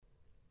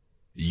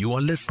You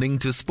are listening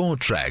to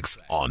Sport Tracks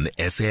on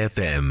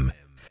SAFM.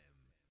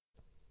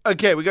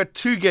 Okay, we got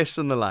two guests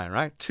on the line,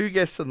 right? Two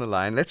guests on the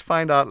line. Let's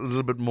find out a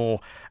little bit more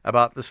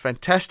about this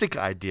fantastic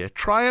idea.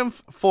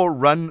 Triumph for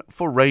Run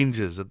for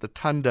Rangers at the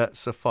Thanda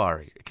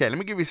Safari. Okay, let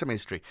me give you some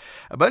history.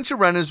 A bunch of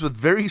runners with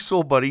very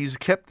sore bodies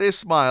kept their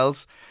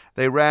smiles.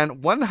 They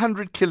ran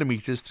 100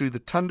 kilometers through the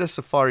Thanda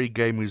Safari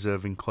Game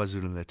Reserve in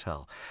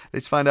KwaZulu-Natal.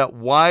 Let's find out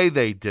why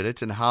they did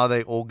it and how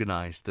they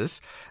organized this.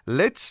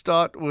 Let's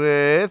start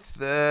with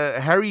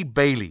Harry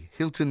Bailey,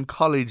 Hilton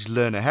College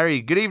learner.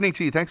 Harry, good evening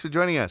to you. Thanks for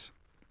joining us.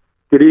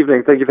 Good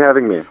evening. Thank you for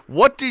having me.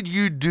 What did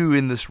you do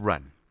in this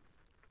run?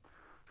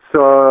 So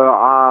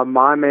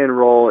my main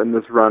role in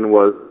this run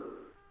was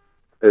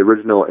the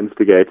original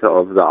instigator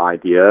of the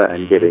idea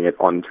and getting it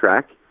on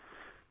track.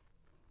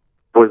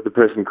 I was the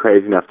person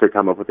crazy enough to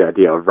come up with the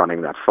idea of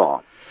running that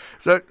far.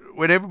 So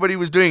when everybody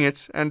was doing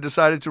it and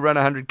decided to run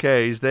 100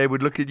 Ks, they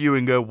would look at you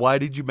and go, why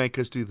did you make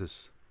us do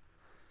this?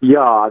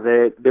 Yeah,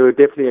 there were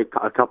definitely a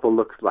couple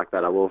looks like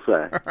that, I will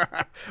say.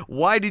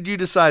 Why did you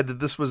decide that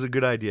this was a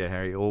good idea,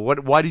 Harry? Or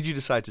why did you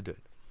decide to do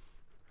it?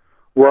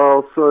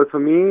 Well, so for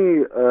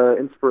me,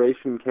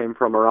 inspiration came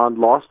from around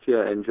last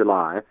year in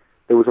July.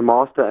 There was a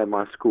master at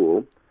my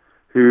school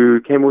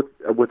who came with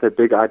a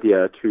big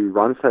idea to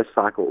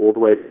run/cycle all the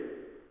way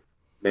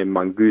named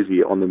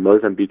Manguzi on the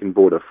Mozambican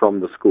border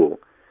from the school.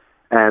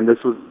 And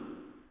this was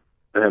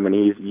him, and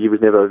he was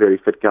never a very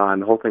fit guy,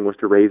 and the whole thing was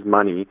to raise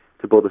money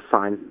to build a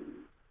science.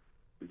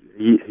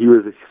 He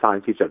was a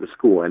science teacher at the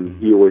school, and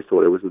he always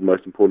thought it was the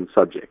most important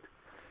subject.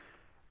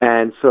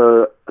 And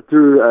so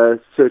through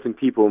certain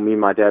people me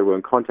and my dad were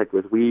in contact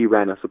with, we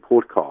ran a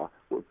support car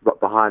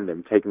behind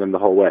them, taking them the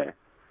whole way.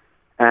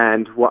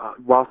 And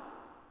whilst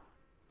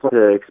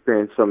to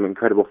experience some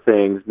incredible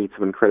things, meet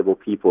some incredible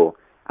people,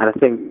 and I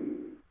think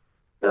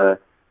the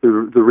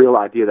real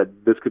idea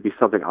that this could be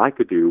something I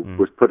could do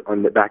was put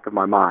on the back of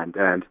my mind.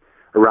 And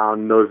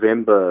around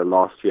November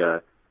last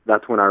year,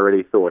 that's when I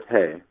really thought,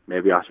 hey,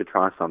 maybe I should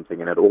try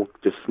something, and it all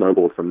just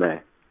snowballed from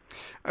there.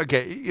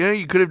 Okay,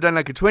 you could have done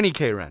like a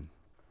 20K run.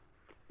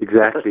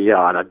 Exactly,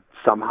 yeah, and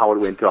somehow it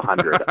went to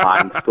 100.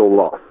 I'm still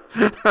lost.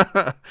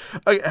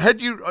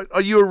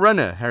 Are you a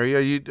runner, Harry?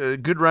 Are you a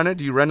good runner?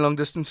 Do you run long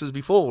distances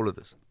before all of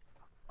this?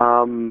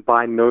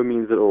 By no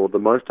means at all. The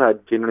most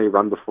I'd generally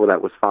run before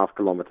that was 5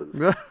 kilometers.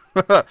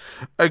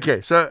 Okay,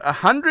 so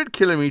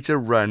 100-kilometer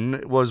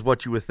run was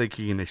what you were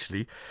thinking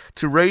initially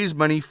to raise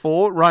money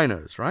for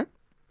rhinos, right?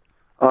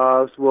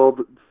 Well,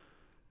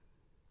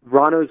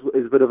 rhinos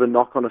is a bit of a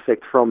knock-on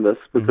effect from this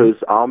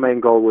because our main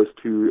goal was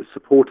to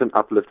support and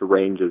uplift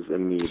rangers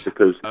in need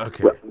because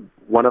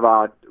one of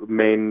our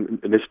main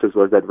initiatives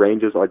was that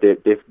rangers are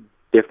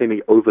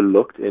definitely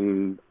overlooked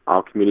in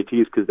our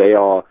communities because they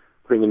are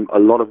putting in a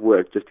lot of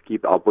work just to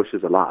keep our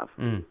bushes alive.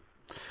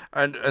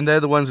 And they're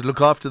the ones that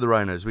look after the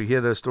rhinos. We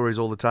hear those stories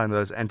all the time,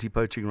 those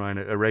anti-poaching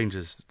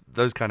rangers,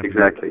 those kind of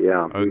people. Exactly,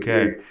 yeah.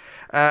 Okay.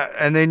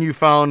 And then you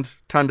found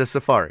Thanda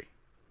Safari.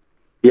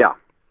 Yeah.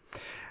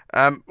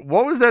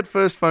 What was that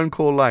first phone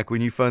call like when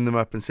you phoned them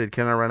up and said,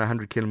 can I run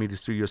 100 kilometers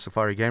through your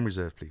Safari Game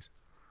Reserve, please?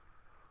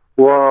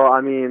 Well,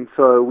 I mean,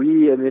 so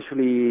we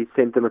initially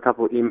sent them a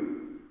couple of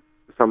emails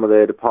to some of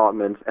their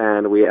departments,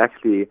 and we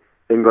actually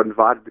then got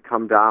invited to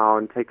come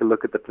down, take a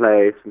look at the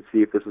place, and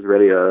see if this was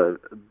really a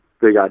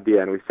big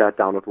idea. And we sat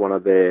down with one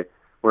of the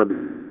Thanda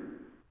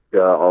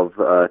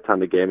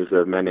Game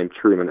Reserve, a man named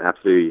Truman, an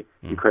absolutely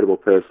incredible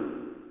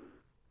person.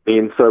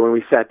 And so when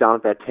we sat down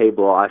at that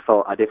table, I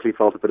definitely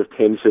felt a bit of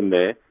tension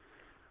there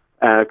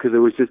because it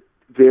was just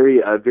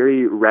a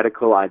very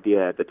radical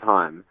idea at the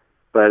time.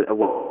 But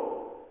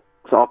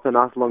so after a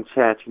nice long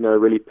chat,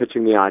 really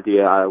pitching the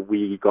idea,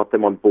 we got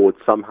them on board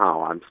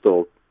somehow.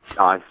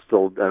 I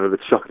still am a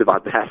bit shocked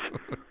about that.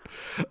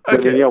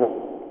 Okay.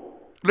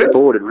 But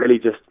it really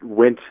just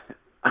went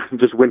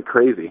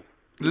crazy.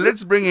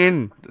 Let's bring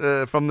in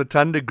from the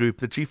Thanda Group,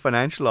 the Chief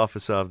Financial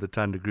Officer of the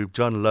Thanda Group,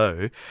 John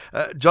Louw.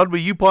 John, were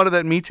you part of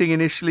that meeting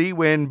initially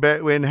when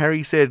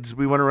Harry said,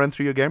 we want to run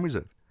through your game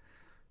reserve?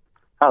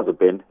 How's it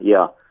been?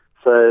 Yeah.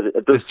 So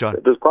it was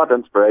quite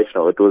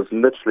inspirational. It was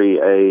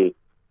literally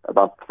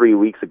about 3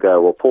 weeks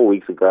ago or 4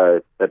 weeks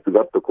ago that we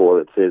got the call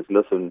that says,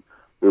 listen,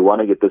 we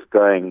want to get this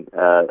going,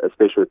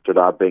 especially with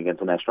July being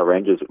International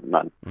Rangers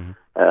Month.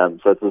 So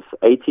it's this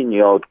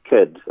 18-year-old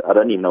kid. I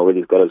don't even know whether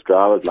he's got his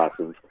driver's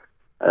license.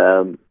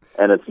 And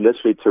it's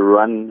literally to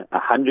run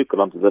 100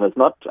 kilometers, and it's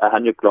not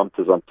 100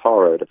 kilometers on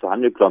tar road. It's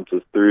 100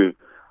 kilometers through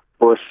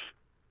bush,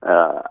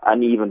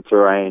 uneven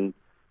terrain,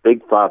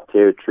 Big 5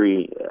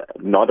 territory.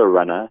 Not a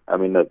runner. I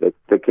mean, the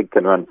kid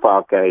can run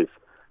 5Ks.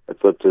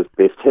 It's what his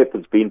best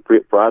effort's been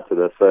prior to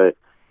this. So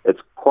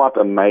it's quite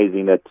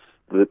amazing that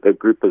the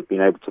group has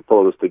been able to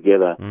pull this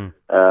together,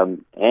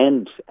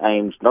 and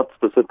aimed not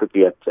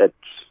specifically at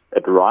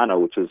rhino,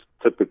 which is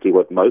typically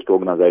what most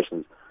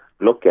organizations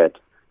look at.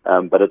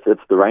 But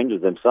it's the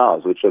rangers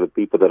themselves, which are the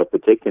people that are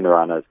protecting the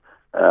rhinos.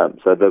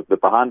 So the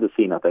behind the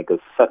scene, I think, is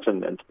such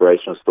an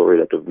inspirational story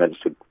that we've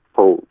managed to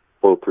pull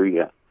through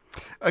here.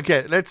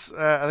 Okay, let's.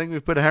 I think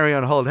we've put Harry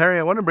on hold. Harry,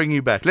 I want to bring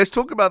you back. Let's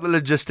talk about the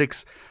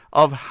logistics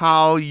of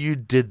how you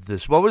did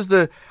this. What was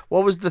the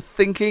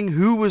thinking?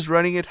 Who was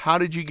running it? How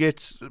did you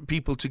get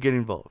people to get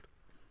involved?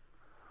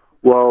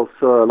 Well,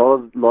 so a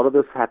lot of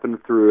this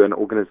happened through an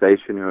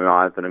organization who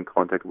I've been in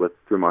contact with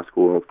through my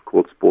school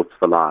called Sports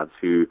for Lives,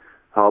 who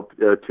help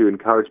to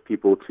encourage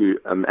people to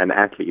and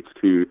athletes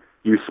to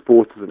use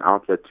sports as an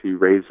outlet to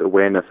raise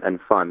awareness and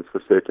funds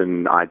for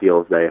certain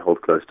ideals they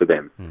hold close to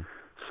them.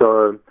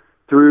 So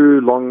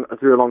through a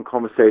long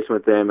conversation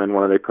with them and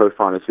one of their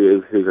co-founders,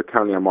 who's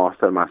currently a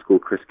master at my school,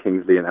 Chris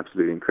Kingsley, an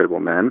absolutely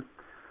incredible man.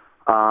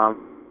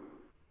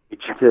 We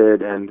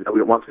chatted, and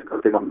once we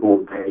got them on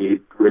board, they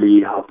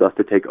really helped us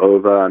to take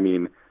over. I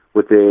mean,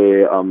 with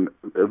their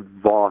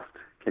vast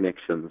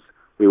connections,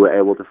 we were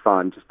able to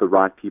find just the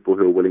right people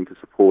who were willing to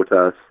support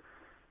us.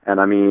 And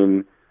I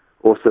mean,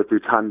 also through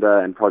Thanda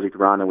and Project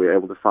Rana, we were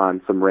able to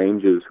find some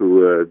rangers who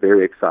were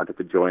very excited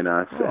to join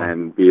us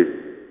and be.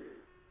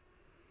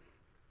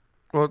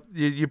 Well,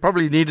 you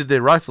probably needed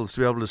their rifles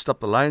to be able to stop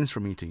the lions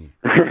from eating you.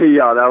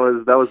 Yeah,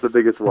 that was the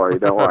biggest worry.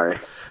 Don't worry.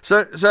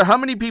 So how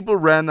many people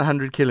ran the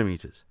 100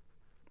 kilometers?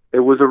 It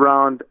was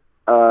around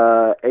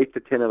 8 to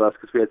 10 of us,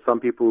 because we had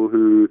some people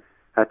who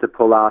had to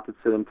pull out at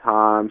certain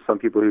times, some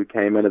people who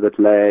came in a bit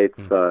late.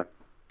 So,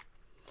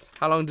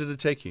 how long did it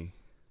take you?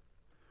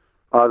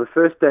 The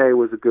first day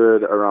was a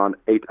good around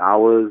 8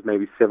 hours,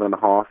 maybe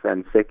 7.5,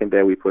 and second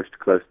day we pushed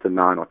close to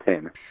 9 or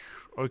 10.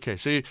 Okay,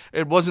 so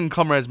it wasn't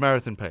Comrades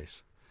Marathon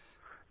pace.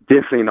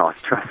 Definitely not,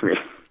 trust me.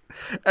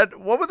 And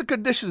what were the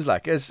conditions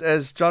like?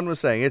 As John was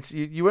saying,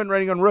 you weren't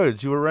running on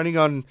roads. You were running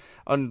on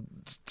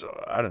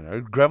I don't know,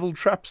 gravel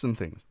traps and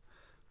things.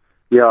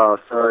 Yeah,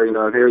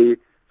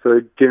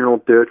 so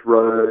general dirt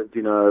roads.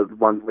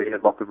 Ones where you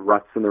had lots of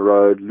ruts in the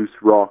road, loose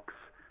rocks.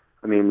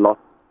 I mean, lots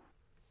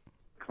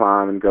of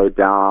climb and go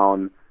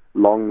down,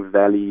 long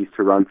valleys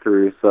to run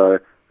through. So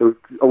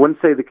I wouldn't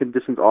say the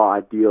conditions are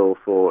ideal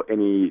for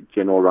any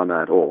general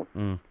runner at all.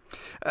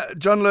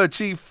 John Louw,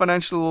 Chief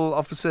Financial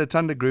Officer at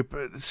Thanda Group.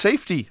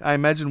 Safety, I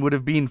imagine, would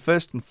have been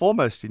first and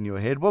foremost in your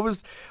head. What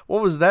was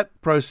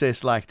that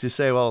process like to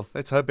say, well,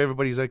 let's hope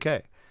everybody's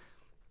okay?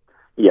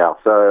 Yeah,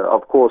 so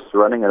of course,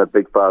 running in a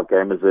Big 5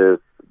 game reserve,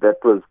 that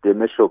was the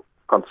initial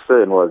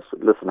concern was,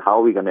 listen, how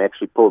are we going to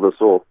actually pull this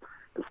off,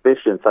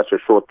 especially in such a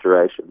short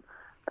duration?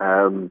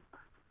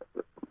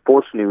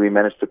 Fortunately, we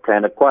managed to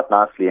plan it quite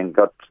nicely and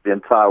got the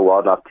entire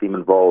wildlife team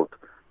involved.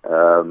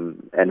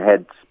 And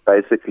had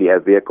basically a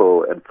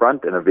vehicle in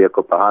front and a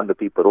vehicle behind the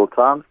people at all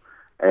times.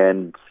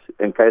 And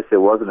in case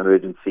there was an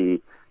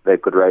emergency, they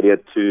could radio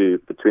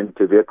between the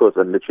two vehicles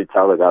and literally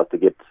tell the guys to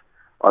get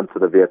onto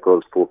the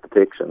vehicles for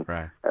protection.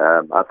 Right.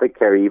 I think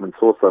Harry even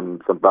saw some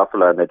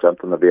buffalo and they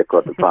jumped on the vehicle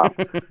at the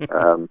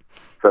time.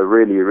 So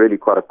really, really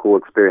quite a cool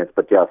experience.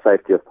 But yeah,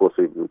 safety, of course,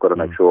 we've got to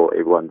make sure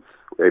everyone's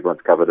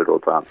covered at all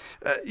times.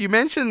 You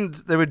mentioned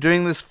they were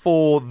doing this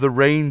for the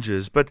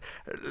rangers, but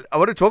I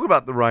want to talk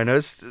about the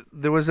rhinos.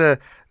 There was a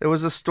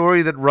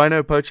story that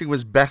rhino poaching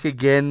was back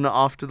again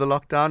after the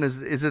lockdown.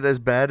 Is it as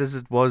bad as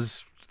it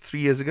was 3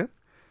 years ago?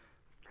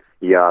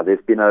 Yeah, there's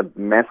been a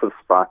massive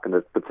spike, and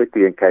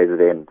particularly in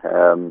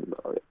KZN.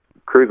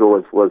 Kruger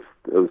was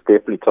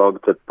definitely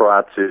targeted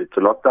prior to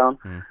lockdown.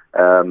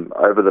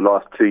 Over the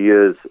last 2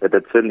 years, it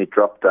had certainly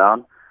dropped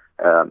down.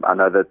 I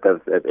know that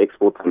they've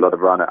exported a lot of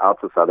rhino out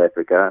to South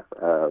Africa,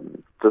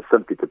 just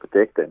simply to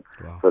protect them.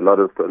 Wow. So a lot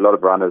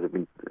of rhinos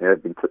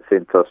have been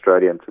sent to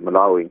Australia and to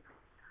Malawi.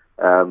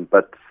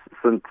 But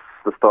since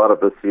the start of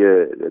this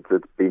year,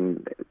 it's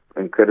been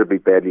incredibly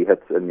badly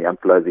hit in the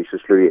Umfolozi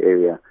Shisluri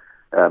area,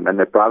 and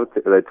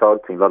they're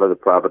targeting a lot of the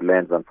private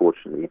lands,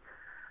 unfortunately.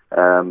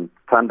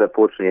 Thanda,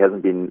 fortunately,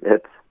 hasn't been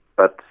hit,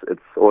 but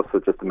it's also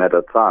just a matter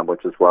of time,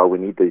 which is why we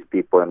need these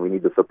people and we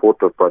need the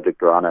support of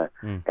Project Rana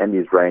and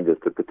these rangers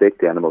to protect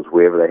the animals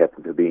wherever they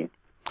happen to be.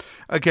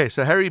 Okay,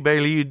 so Harry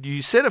Bailey,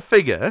 you set a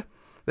figure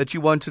that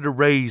you wanted to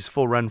raise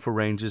for Run for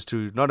Rangers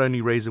to not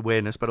only raise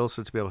awareness, but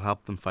also to be able to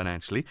help them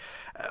financially.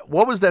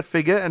 What was that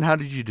figure and how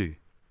did you do?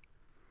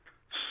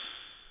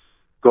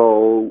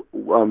 So,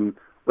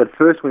 at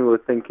first we were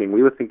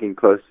thinking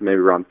close to maybe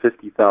around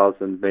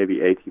 50,000,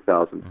 maybe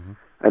 80,000,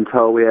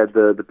 until we had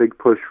the big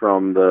push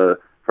from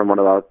one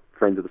of our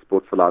friends of the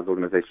Sports for Lives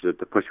organization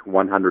to push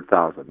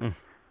 100,000.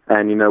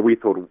 And, we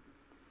thought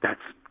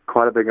that's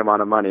quite a big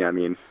amount of money,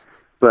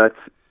 but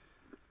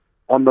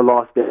on the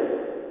last day,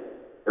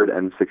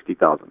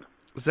 160,000.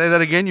 Say that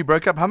again, you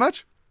broke up how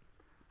much?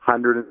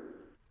 100.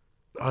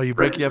 Oh, you're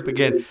breaking up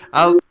again.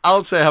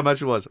 I'll say how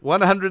much it was.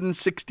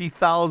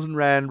 160,000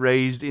 Rand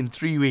raised in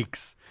 3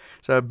 weeks.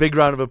 So a big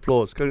round of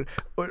applause.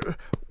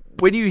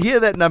 When you hear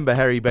that number,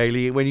 Harry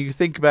Bailey, when you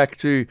think back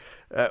to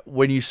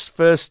when you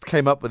first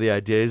came up with the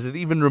idea, is it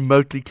even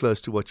remotely close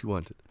to what you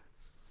wanted?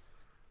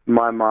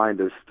 My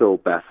mind is still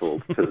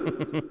baffled.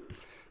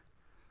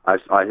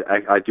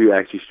 I do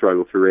actually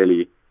struggle to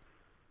really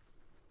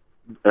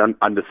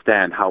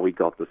understand how we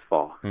got this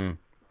far.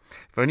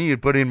 If only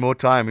you'd put in more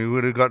time, we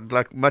would have got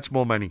like much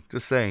more money.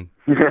 Just saying.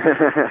 John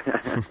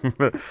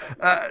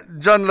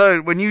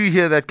Louw, when you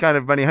hear that kind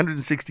of money,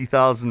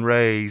 160,000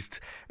 raised,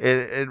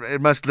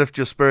 it must lift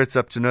your spirits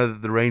up to know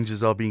that the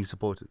Rangers are being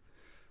supported.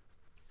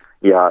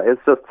 Yeah,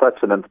 it's just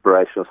such an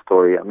inspirational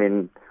story. I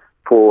mean,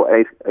 for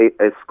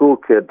a school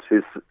kid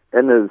who's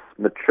in his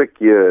matric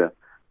year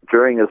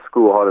during his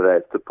school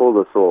holidays to pull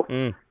this off,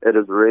 it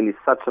is really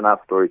such a nice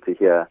story to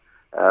hear.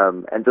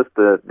 And just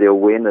the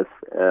awareness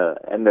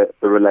and the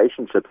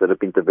relationships that have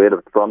been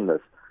developed from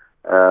this.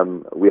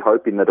 We're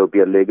hoping that it'll be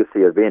a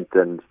legacy event,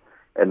 and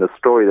the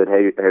story that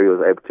Harry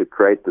was able to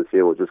create this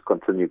year will just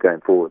continue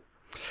going forward.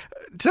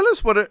 Tell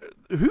us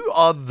who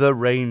are the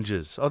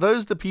Rangers? Are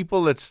those the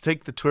people that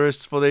take the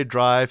tourists for their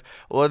drive,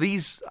 or are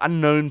these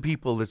unknown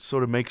people that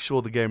sort of make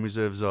sure the game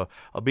reserves are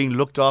being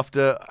looked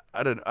after?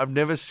 I've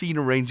never seen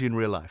a ranger in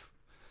real life.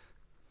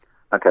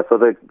 Okay, so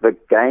the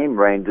game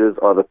rangers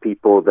are the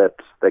people that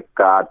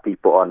guard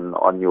people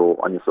on your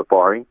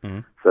safari. Mm-hmm.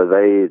 So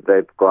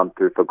they've gone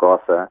through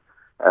Fagasa,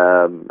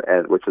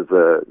 and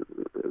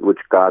which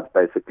guards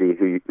basically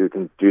who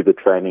can do the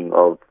training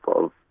of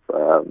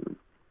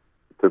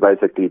to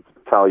basically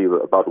tell you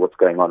about what's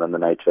going on in the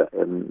nature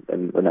in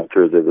the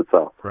nature reserve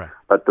itself. Right.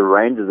 But the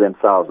rangers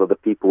themselves are the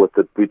people with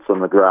the boots on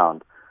the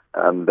ground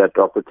that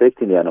are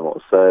protecting the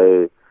animals.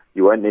 So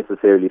you won't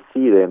necessarily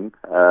see them.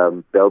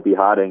 They'll be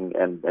hiding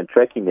and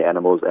tracking the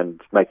animals and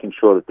making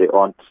sure that there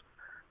aren't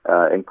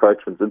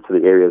encroachments into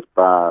the areas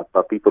by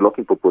people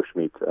looking for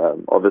bushmeat.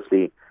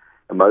 Obviously,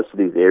 in most of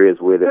these areas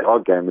where there are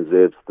game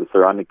reserves, the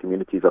surrounding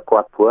communities are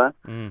quite poor.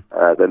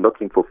 They're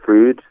looking for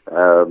food,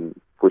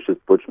 which is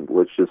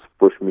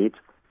bushmeat.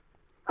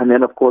 And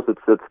then, of course,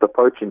 it's the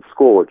poaching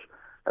scourge,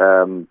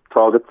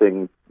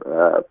 targeting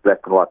black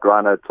and white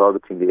rhino,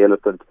 targeting the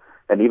elephant,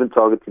 and even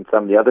targeting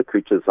some of the other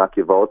creatures like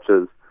your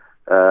vultures,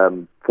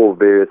 for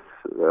various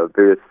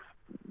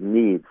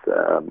needs.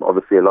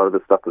 Obviously, a lot of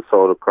the stuff is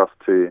sold across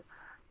to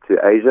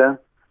Asia,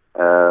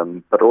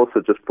 but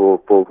also just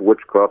for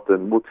witchcraft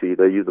and muti.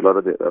 They use a lot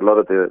of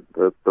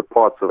the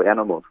parts of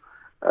animals.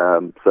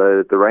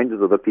 So the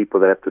rangers are the people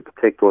that have to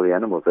protect all the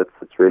animals. That's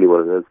really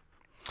what it is.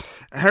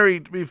 Harry,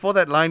 before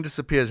that line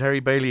disappears,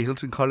 Harry Bailey,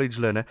 Hilton College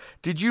learner,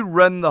 did you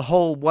run the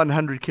whole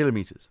 100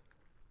 kilometers?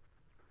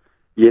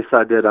 Yes,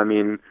 I did. I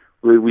mean,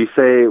 we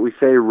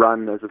say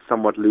run as a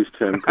somewhat loose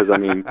term because I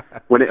mean,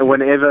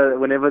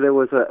 whenever there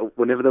was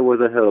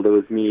a hill, there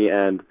was me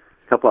and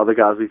a couple other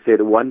guys. We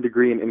said 1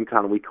 degree in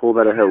incline. We call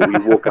that a hill. We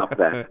walk up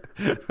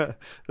that.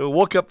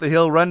 Walk up the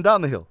hill, run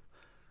down the hill.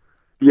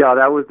 Yeah,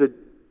 that was the.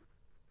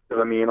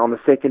 I mean, on the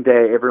second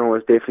day, everyone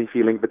was definitely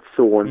feeling a bit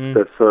sore and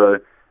stuff. So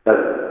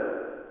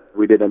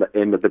we did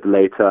end a bit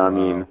later. I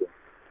mean,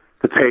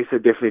 the pace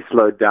had definitely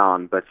slowed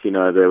down, but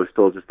there was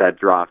still just that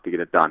drive to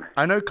get it done.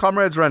 I know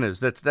comrades runners.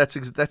 That's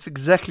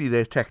exactly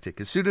their tactic.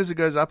 As soon as it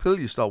goes uphill,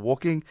 you start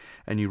walking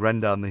and you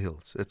run down the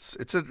hills.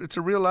 It's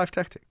a real life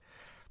tactic.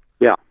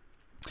 Yeah.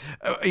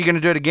 Are you going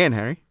to do it again,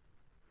 Harry?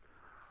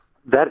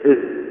 That is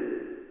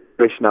a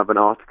question I've been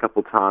asked a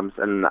couple of times,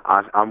 and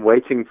I'm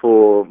waiting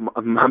for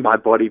my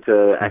body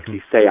to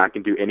actually say I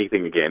can do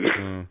anything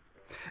again.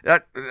 I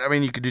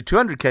mean, you could do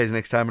 200 Ks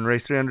next time and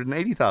raise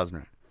 380,000,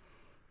 right?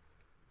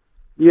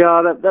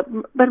 Yeah,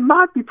 that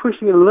might be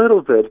pushing it a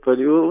little bit, but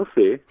we'll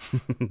see.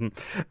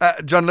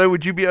 John Louw,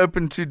 would you be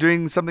open to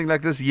doing something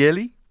like this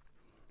yearly?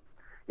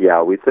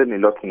 Yeah, we're certainly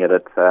looking at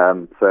it.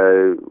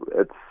 So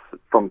it's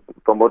from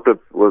what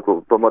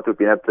we've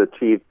been able to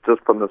achieve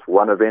just from this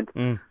one event.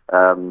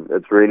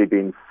 It's really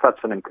been such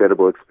an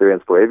incredible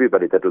experience for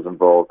everybody that was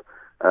involved,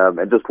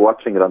 and just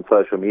watching it on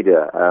social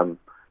media.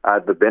 I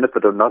had the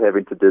benefit of not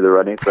having to do the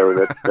running, so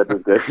that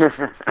was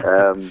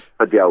good.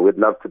 But yeah, we'd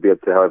love to be able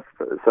to have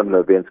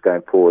similar events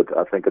going forward.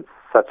 I think it's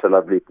such a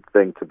lovely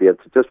thing to be able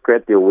to just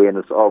create the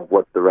awareness of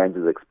what the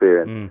Rangers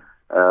experience.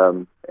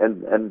 And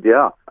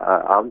yeah,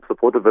 I'm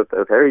supportive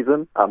of Harry's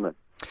in. I'm in.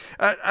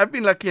 I've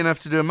been lucky enough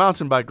to do a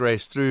mountain bike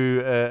race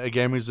through a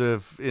game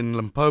reserve in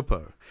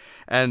Limpopo.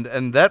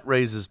 And that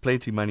raises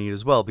plenty of money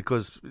as well,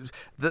 because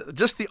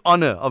just the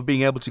honor of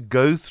being able to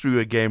go through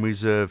a game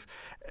reserve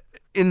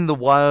in the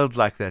wild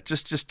like that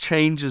just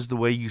changes the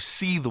way you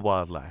see the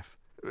wildlife.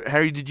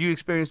 Harry, did you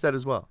experience that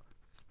as well?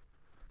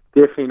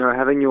 Definitely,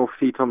 having your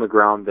feet on the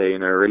ground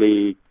there,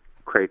 really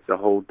creates a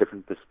whole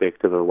different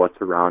perspective of what's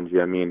around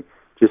you. I mean,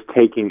 just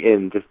taking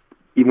in, just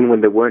even when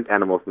there weren't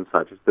animals and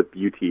such, just the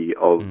beauty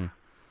of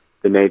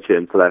the nature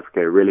in South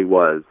Africa really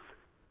was.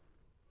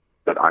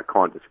 But I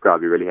can't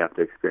describe. You really have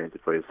to experience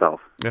it for yourself.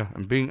 Yeah,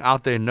 and being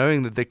out there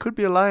knowing that there could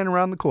be a lion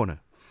around the corner.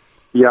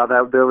 Yeah,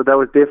 that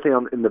was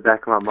definitely in the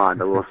back of my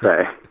mind, I will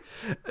say.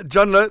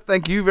 John Louw,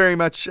 thank you very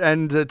much,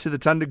 and to the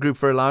Thanda Group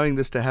for allowing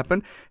this to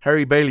happen.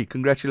 Harry Bailey,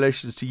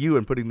 congratulations to you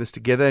on putting this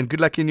together, and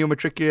good luck in your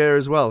matric year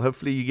as well.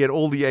 Hopefully you get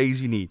all the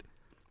A's you need.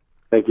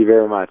 Thank you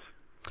very much.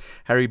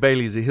 Harry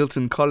Bailey is a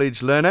Hilton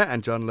College learner,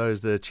 and John Louw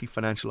is the Chief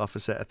Financial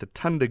Officer at the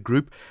Thanda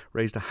Group.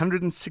 Raised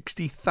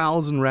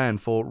 160,000 Rand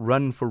for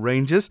Run for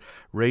Rangers,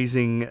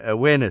 raising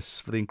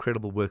awareness for the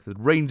incredible work that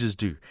Rangers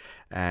do.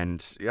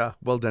 And yeah,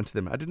 well done to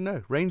them. I didn't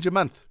know. Ranger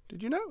Month.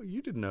 Did you know? You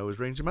didn't know it was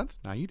Ranger Month.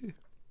 Now you do.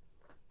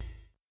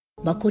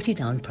 Makoti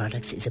Down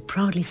Products is a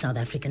proudly South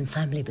African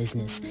family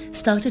business,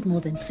 started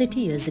more than 30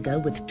 years ago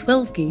with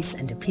 12 geese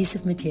and a piece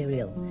of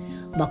material.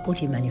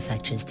 Makoti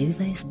manufactures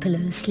duvets,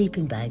 pillows,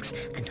 sleeping bags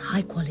and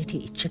high-quality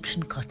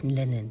Egyptian cotton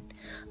linen.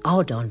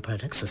 Our down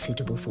products are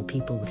suitable for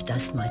people with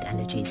dust mite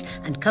allergies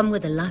and come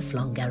with a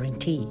lifelong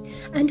guarantee.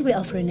 And we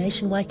offer a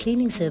nationwide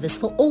cleaning service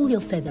for all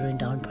your feather and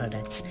down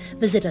products.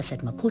 Visit us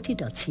at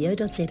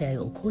makoti.co.za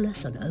or call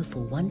us on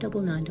 041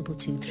 992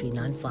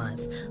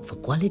 2395 for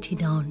quality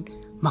down.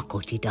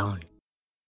 Makoti Down.